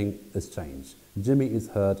everything is changed. Jimmy is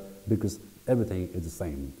hurt because everything is the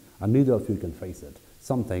same. And neither of you can face it.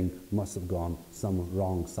 Something must have gone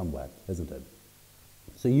wrong somewhere, isn't it?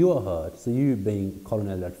 So you are hurt, so you being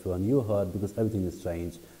Colonel Redfern, you're hurt because everything has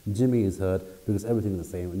changed. Jimmy is hurt because everything is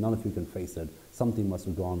the same, and none of you can face it. Something must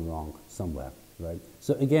have gone wrong somewhere, right?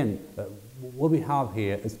 So again, what we have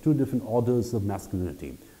here is two different orders of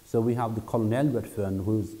masculinity. So we have the Colonel Redfern,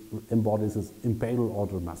 who embodies this imperial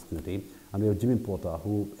order of masculinity, and we have Jimmy Porter,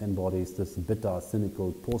 who embodies this bitter,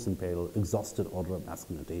 cynical, post-imperial, exhausted order of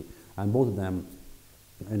masculinity, and both of them,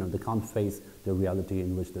 they can't face the reality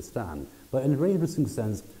in which they stand. But in a very interesting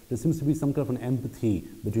sense, there seems to be some kind of an empathy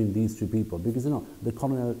between these two people, because the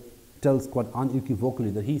colonel tells quite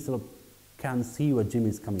unequivocally that he sort of can see where Jimmy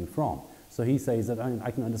is coming from. So he says that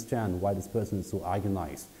I can understand why this person is so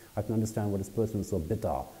agonized. I can understand why this person is so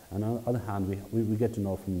bitter. And on the other hand, we get to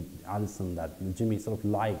know from Alison that Jimmy sort of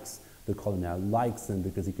likes the colonel, likes him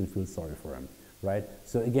because he can feel sorry for him. Right?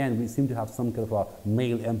 So again, we seem to have some kind of a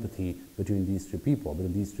male empathy between these two people,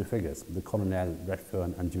 between these two figures, the Colonel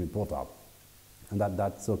Redfern and Jimmy Porter. And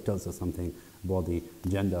that sort of tells us something about the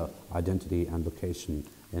gender identity and location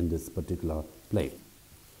in this particular play.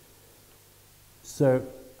 So,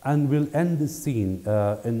 and we'll end this scene,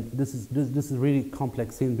 and this is a really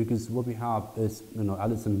complex scene because what we have is,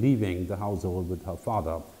 Alison leaving the household with her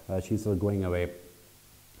father. She's sort of going away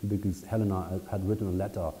because Helena had written a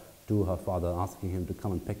letter to her father asking him to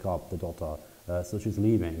come and pick up the daughter so she's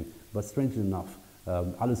leaving. But strangely enough,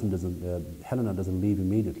 Helena doesn't leave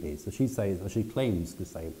immediately. So she says, or she claims to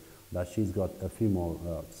say, that she's got a few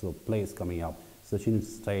more plays coming up. So she needs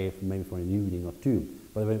to stay maybe for an evening or two.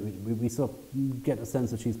 But we sort of get a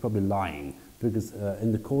sense that she's probably lying, because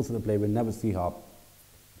in the course of the play, we never see her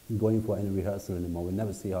going for any rehearsal anymore. We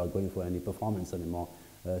never see her going for any performance anymore.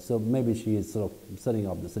 So maybe she is sort of setting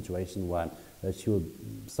up the situation where she will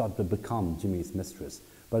start to become Jimmy's mistress.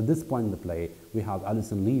 But at this point in the play, we have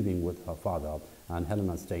Alison leaving with her father and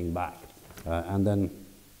Helena staying back. And then,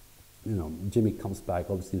 Jimmy comes back,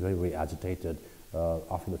 obviously very, very agitated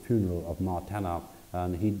after the funeral of Ma Tanner,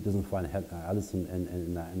 and he doesn't find Alison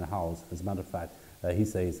in the house. As a matter of fact, he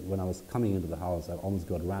says, when I was coming into the house, I almost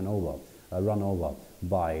got run over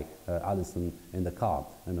by Alison in the car.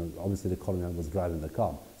 And obviously the colonel was driving the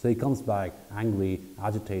car. So he comes back angry,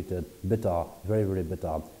 agitated, bitter, very, very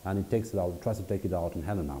bitter, and he takes it out, tries to take it out on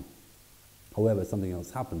Helena. However, something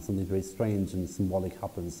else happens, something very strange and symbolic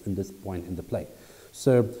happens in this point in the play.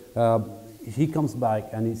 So he comes back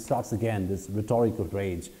and he starts again this rhetorical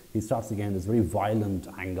rage. He starts again this very violent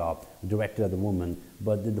anger directed at the woman,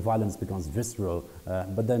 but the violence becomes visceral,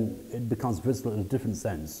 but then it becomes visceral in a different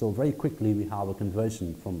sense. So very quickly we have a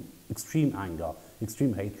conversion from extreme anger,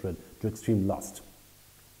 extreme hatred to extreme lust.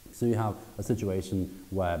 So you have a situation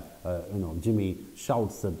where Jimmy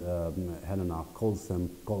shouts at Helena, calls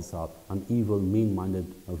her an evil, mean-minded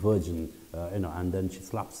virgin, and then she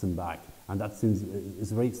slaps him back. And that seems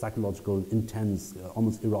is a very psychological, intense,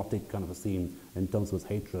 almost erotic kind of a scene in terms of his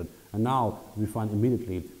hatred. And now we find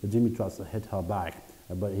immediately that Jimmy tries to hit her back,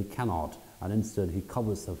 but he cannot. And instead he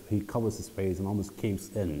covers his face and almost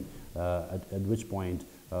caves in. At which point,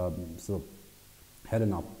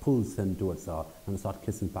 Helena pulls him towards her and starts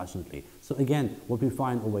kissing passionately. So again, what we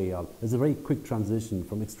find over here is a very quick transition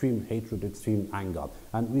from extreme hatred to extreme anger.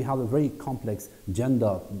 And we have a very complex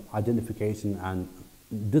gender identification and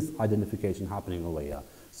disidentification happening over here.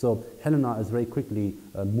 So Helena is very quickly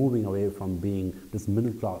moving away from being this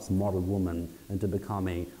middle-class moral woman into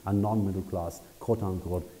becoming a non-middle-class,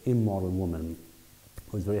 quote-unquote, immoral woman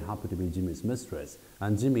who is very happy to be Jimmy's mistress.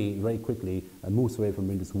 And Jimmy very quickly moves away from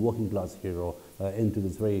being this working-class hero into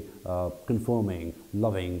this very conforming,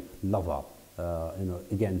 loving lover.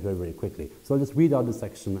 Again, very, very quickly. So I'll just read out this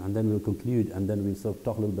section and then we'll conclude, and then we'll sort of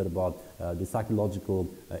talk a little bit about the psychological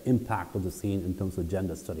impact of the scene in terms of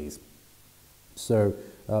gender studies. So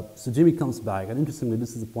Jimmy comes back, and interestingly,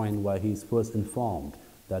 this is the point where he's first informed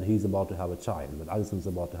that he's about to have a child, that Alison's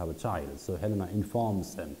about to have a child. So Helena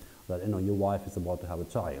informs him that, your wife is about to have a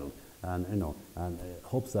child, and,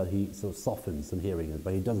 hopes that he sort of softens in hearing it,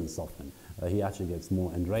 but he doesn't soften. He actually gets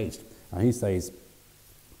more enraged, and he says,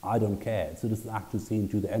 I don't care. So this is Act 2, Scene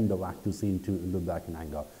 2, the end of Act 2, Scene 2, Look Back in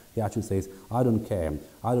Anger. He actually says, I don't care.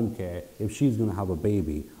 I don't care if she's going to have a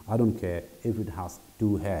baby. I don't care if it has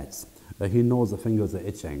 2 heads. He knows the fingers are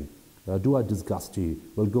itching. Do I disgust you?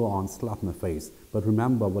 Well, go on, slap my face. But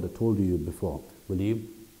remember what I told you before, will you?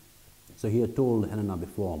 So he had told Helena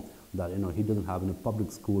before that, he doesn't have any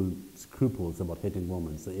public school scruples about hitting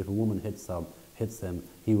women. So if a woman hits him,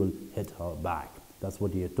 he will hit her back. That's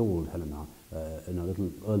what he had told Helena a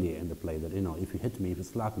little earlier in the play, that, if you hit me, if you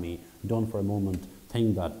slap me, don't for a moment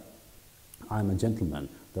think that I'm a gentleman,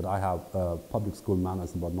 that I have public school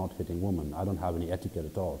manners about not hitting women. I don't have any etiquette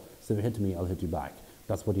at all. So if you hit me, I'll hit you back.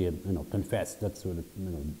 That's what he had, confessed. That's what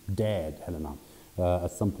dared Helena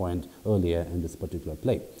at some point earlier in this particular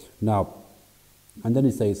play. Now, and then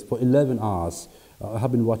he says, for 11 hours, I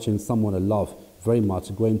have been watching someone I love very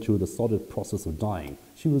much going through the sordid process of dying.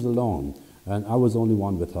 She was alone, and I was only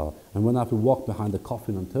one with her. And when I have to walk behind the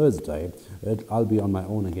coffin on Thursday, I'll be on my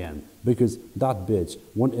own again, because that bitch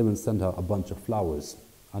won't even send her a bunch of flowers.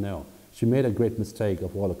 I know. She made a great mistake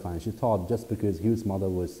of all the kind. She thought just because Hugh's mother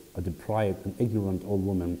was a deprived and ignorant old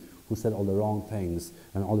woman who said all the wrong things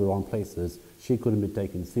and all the wrong places, she couldn't be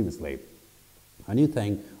taken seriously. And you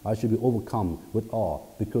think I should be overcome with awe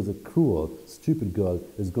because a cruel, stupid girl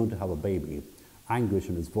is going to have a baby. Anguish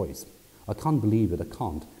in his voice. I can't believe it, I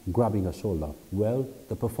can't. Grabbing her shoulder. Well,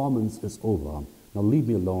 the performance is over. Now leave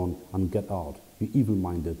me alone and get out, you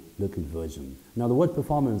evil-minded little virgin. Now the word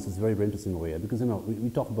performance is very, very interesting over here, because we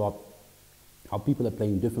talk about how people are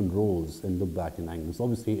playing different roles in Look Back in Anger. So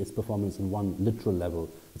obviously it's performance in one literal level,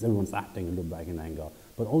 it's everyone's acting in Look Back in Anger.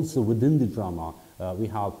 But also within the drama, we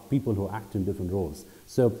have people who act in different roles.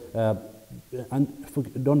 So,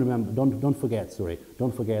 don't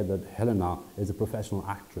forget that Helena is a professional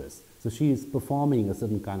actress. So she is performing a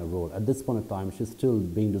certain kind of role. At this point in time, she's still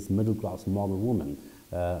being this middle-class moral woman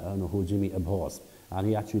who Jimmy abhors. And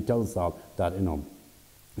he actually tells her that,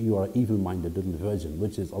 you are an evil-minded little virgin,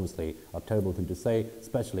 which is obviously a terrible thing to say,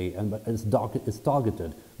 especially, but it's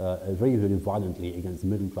targeted very, very violently against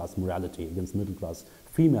middle-class morality, against middle-class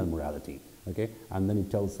female morality, okay? And then he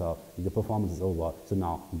tells her, the performance is over, so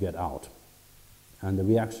now get out. And the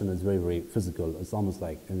reaction is very, very physical. It's almost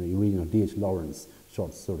like you're reading a D.H. Lawrence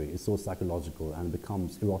short story. It's so psychological and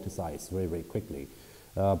becomes eroticized very, very quickly.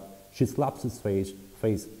 She slaps his face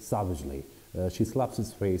savagely. She slaps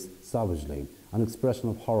his face savagely. An expression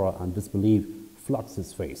of horror and disbelief floods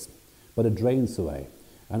his face, but it drains away,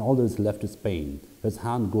 and all that is left is pain. His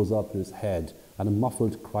hand goes up to his head, and a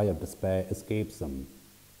muffled cry of despair escapes him.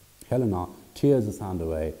 Helena tears his hand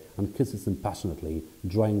away and kisses him passionately,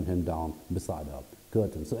 drawing him down beside her.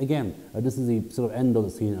 Curtain. So again, this is the sort of end of the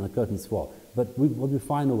scene, and the curtains fall. But what we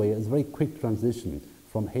find away is a very quick transition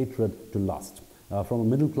from hatred to lust, from a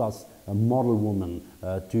middle-class moral woman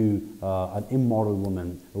to an immoral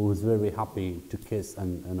woman who is very, very happy to kiss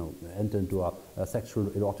and enter into a sexual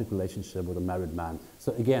erotic relationship with a married man.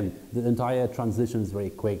 So again, the entire transition is very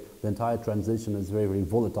quick. The entire transition is very, very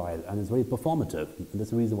volatile, and it's very performative. And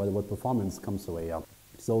that's the reason why the word performance comes away up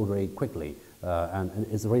so very quickly, and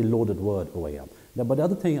it's a very loaded word away up. Now, but the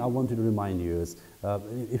other thing I wanted to remind you is,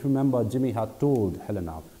 if you remember, Jimmy had told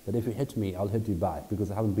Helena that if you hit me, I'll hit you back,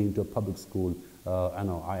 because I haven't been to a public school,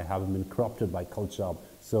 I haven't been corrupted by culture,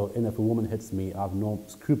 so if a woman hits me, I have no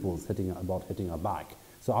scruples about hitting her back.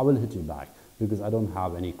 So I will hit you back, because I don't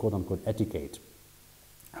have any quote-unquote etiquette.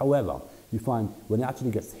 However, you find when he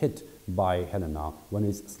actually gets hit by Helena, when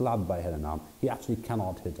he's slapped by Helena, he actually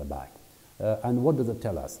cannot hit her back. And what does it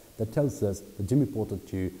tell us? That tells us that Jimmy Porter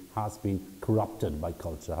too has been corrupted by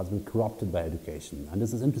culture, has been corrupted by education. And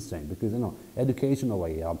this is interesting because, education over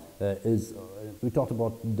here is, we talked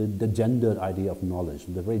about the gendered idea of knowledge,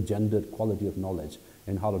 the very gendered quality of knowledge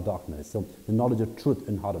in Heart of Darkness. So the knowledge of truth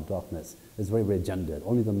in Heart of Darkness is very, very gendered.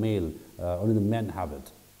 Only the men have it.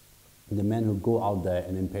 The men who go out there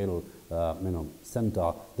and impale,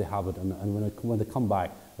 center, they have it. And when they come back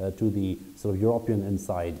to the sort of European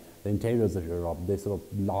inside, the interiors of Europe, they sort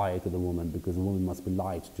of lie to the woman, because the woman must be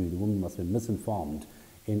lied to, the woman must be misinformed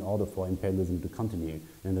in order for imperialism to continue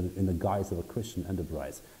in the guise of a Christian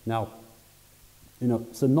enterprise. Now,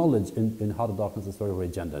 so knowledge in Heart of Darkness is very, very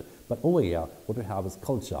gendered. But over here, what we have is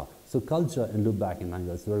culture. So culture in Look Back in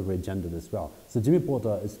Anger is very, very gendered as well. So Jimmy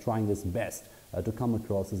Porter is trying his best to come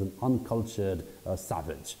across as an uncultured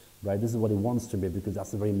savage. Right? This is what he wants to be, because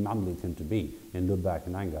that's a very manly thing to be in Look Back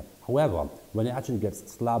in Anger. However, when he actually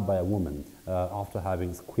gets slapped by a woman after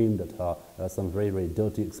having screamed at her some very, very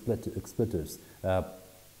dirty expletives,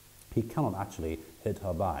 he cannot actually hit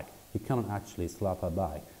her back. He cannot actually slap her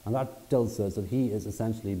back. And that tells us that he is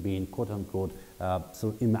essentially being, quote-unquote,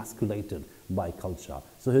 sort of emasculated by culture.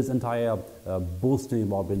 So his entire boasting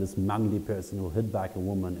about being this manly person who hit back a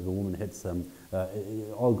woman if a woman hits him,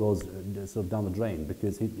 it all goes sort of down the drain,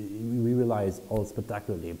 because we realize all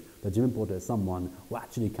spectacularly that Jimmy Porter is someone who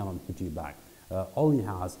actually cannot hit you back. All he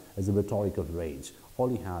has is a rhetoric of rage. All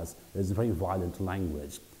he has is very violent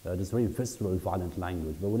language. This very visceral, violent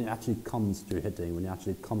language. But when it actually comes to hitting, when it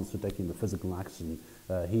actually comes to taking the physical action,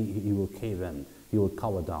 he will cave in, he will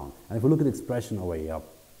cower down. And if we look at the expression over here,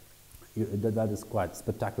 that is quite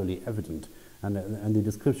spectacularly evident. And the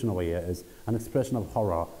description over here is an expression of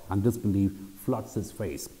horror and disbelief floods his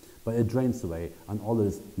face, but it drains away, and all that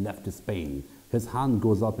is left is pain. His hand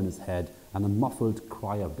goes up in his head, and a muffled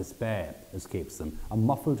cry of despair escapes him. A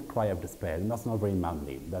muffled cry of despair, and that's not very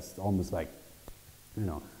manly. That's almost like,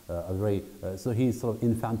 so he's sort of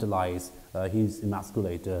infantilized, he's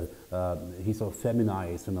emasculated, he's sort of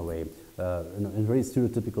feminized in a way, in very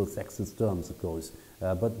stereotypical sexist terms, of course.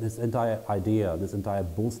 But this entire idea, this entire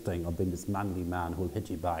boasting of being this manly man who will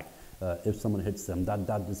hit you back if someone hits him,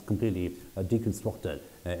 that is completely deconstructed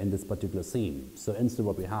in this particular scene. So instead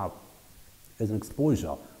what we have is an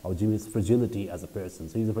exposure of Jimmy's fragility as a person.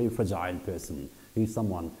 So he's a very fragile person. He's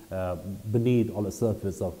someone beneath all the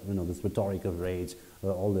surface of this rhetoric of rage,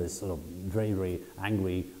 all this sort of very, very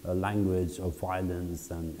angry language of violence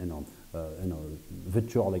and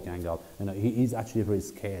vitriolic anger. He's actually a very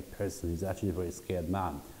scared person. He's actually a very scared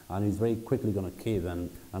man, and he's very quickly going to cave in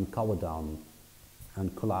and cower down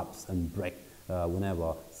and collapse and break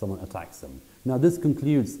whenever someone attacks him. Now this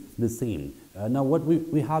concludes the scene. Now what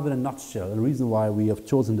we have in a nutshell, the reason why we have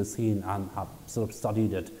chosen the scene and have sort of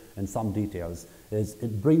studied it in some details, is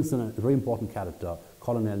it brings in a very important character,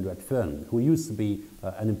 Colonel Redfern, who used to be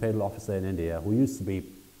an imperial officer in India, who used to be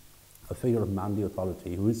a figure of manly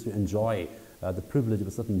authority, who used to enjoy the privilege of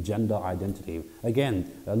a certain gender identity.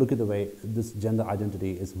 Again, look at the way this gender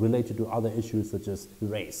identity is related to other issues such as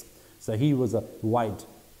race. So he was a white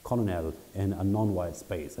colonel in a non-white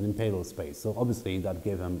space, an imperial space. So obviously that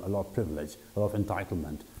gave him a lot of privilege, a lot of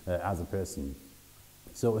entitlement as a person.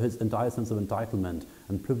 So his entire sense of entitlement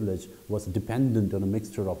and privilege was dependent on a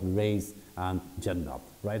mixture of race and gender,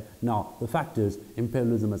 right? Now, the fact is,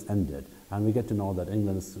 imperialism has ended, and we get to know that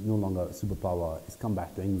England is no longer a superpower. He's come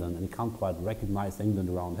back to England, and he can't quite recognize England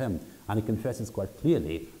around him. And he confesses quite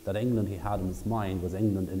clearly that England he had in his mind was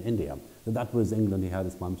England in India. That was England he had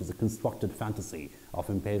in his mind, which is a constructed fantasy of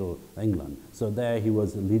imperial England. So there he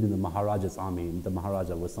was leading the Maharaja's army. The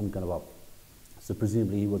Maharaja was some kind of a, so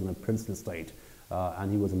presumably he was in a princely state.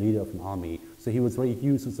 And he was a leader of an army. So he was very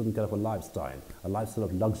used to some kind of a lifestyle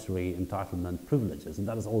of luxury, entitlement, privileges, and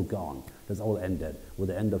that is all gone. That's all ended with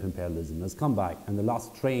the end of imperialism. It's come back, and the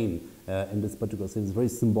last train in this particular scene is a very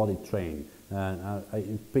symbolic train.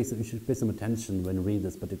 You should pay some attention when you read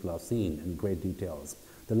this particular scene in great details.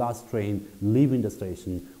 The last train leaving the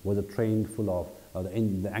station was a train full of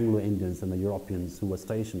the Anglo-Indians and the Europeans who were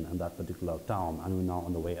stationed in that particular town and were now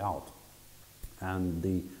on the way out. And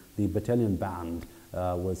the battalion band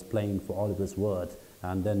was playing For All It Was Worth,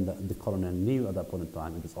 and then the colonel knew at that point in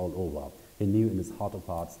time it was all over. He knew in his heart of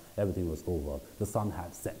hearts everything was over. The sun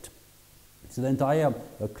had set. So the entire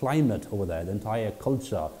climate over there, the entire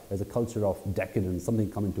culture is a culture of decadence,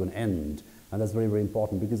 something coming to an end. And that's very, very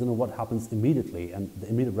important, because you know what happens immediately, and the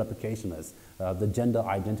immediate replication is the gender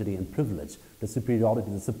identity and privilege. The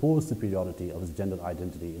superiority, the supposed superiority of his gender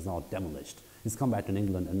identity is now demolished. He's come back to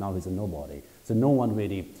England, and now he's a nobody. So no one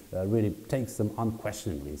really takes him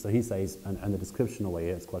unquestioningly. So he says, and the description over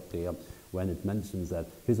here is quite clear when it mentions that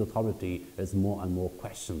his authority is more and more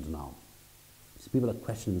questioned now. So people are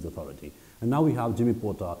questioning his authority. And now we have Jimmy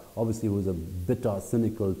Porter, obviously, who is a bitter,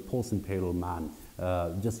 cynical, post-imperial man,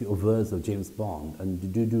 just the obverse of James Bond.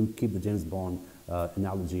 And do keep the James Bond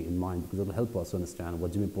analogy in mind, because it will help us to understand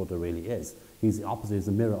what Jimmy Porter really is. He's the opposite, he's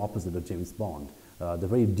the mirror opposite of James Bond. The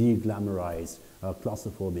very de-glamorized,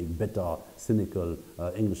 claustrophobic, bitter, cynical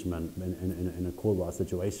Englishman in a Cold War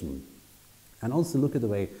situation. And also look at the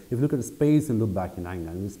way, if you look at the space and look back in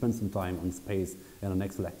anger, and we'll spend some time on space in our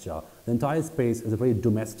next lecture, the entire space is a very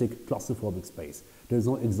domestic, claustrophobic space. There is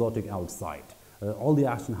no exotic outside. All the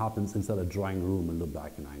action happens inside a drawing room and look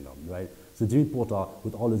back in anger, right? So Jimmy Porter,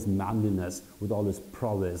 with all his manliness, with all his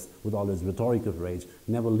prowess, with all his rhetoric of rage,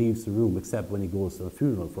 never leaves the room except when he goes to a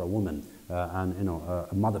funeral for a woman and you know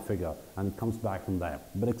a mother figure, and comes back from there.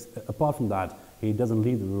 But apart from that, he doesn't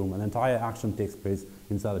leave the room, and the entire action takes place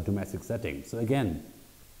inside a domestic setting. So again,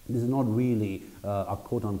 this is not really a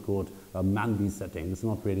quote-unquote manly setting. This is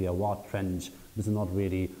not really a war trench. This is not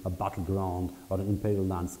really a battleground or an imperial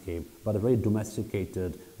landscape, but a very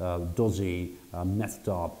domesticated, dodgy, messed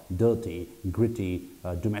up, dirty, gritty,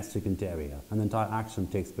 domestic interior. And the entire action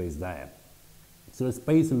takes place there. So the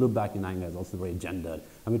space in Look Back in Anger is also very gendered.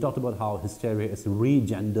 And we talked about how hysteria is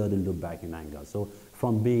re-gendered in Look Back in Anger. So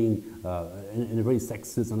from being, in a very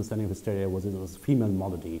sexist understanding of hysteria, it was female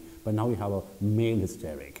malady, but now we have a male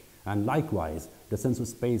hysteric. And likewise, the sense of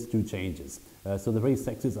space too changes. So the very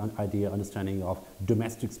sexist understanding of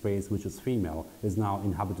domestic space, which is female, is now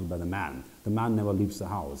inhabited by the man. The man never leaves the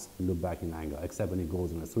house and Look Back in Anger, except when he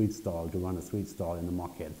goes in a sweet stall to run a sweet stall in the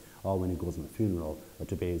market, or when he goes on a funeral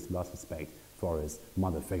to pay his last respect for his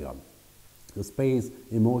mother figure. The space,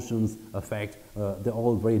 emotions, affect, they're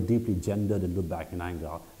all very deeply gendered in Look Back in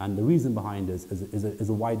Anger. And the reason behind this is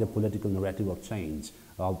a wider political narrative of change,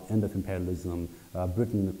 of end of imperialism,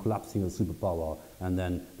 Britain collapsing as a superpower, and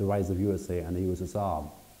then the rise of USA and the USSR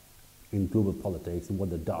in global politics, and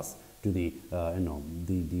what that does to the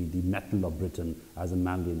mettle of Britain as a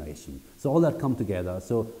manly nation. So all that come together.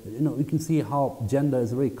 So you can see how gender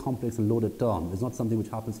is a very complex and loaded term. It's not something which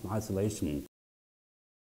happens in isolation.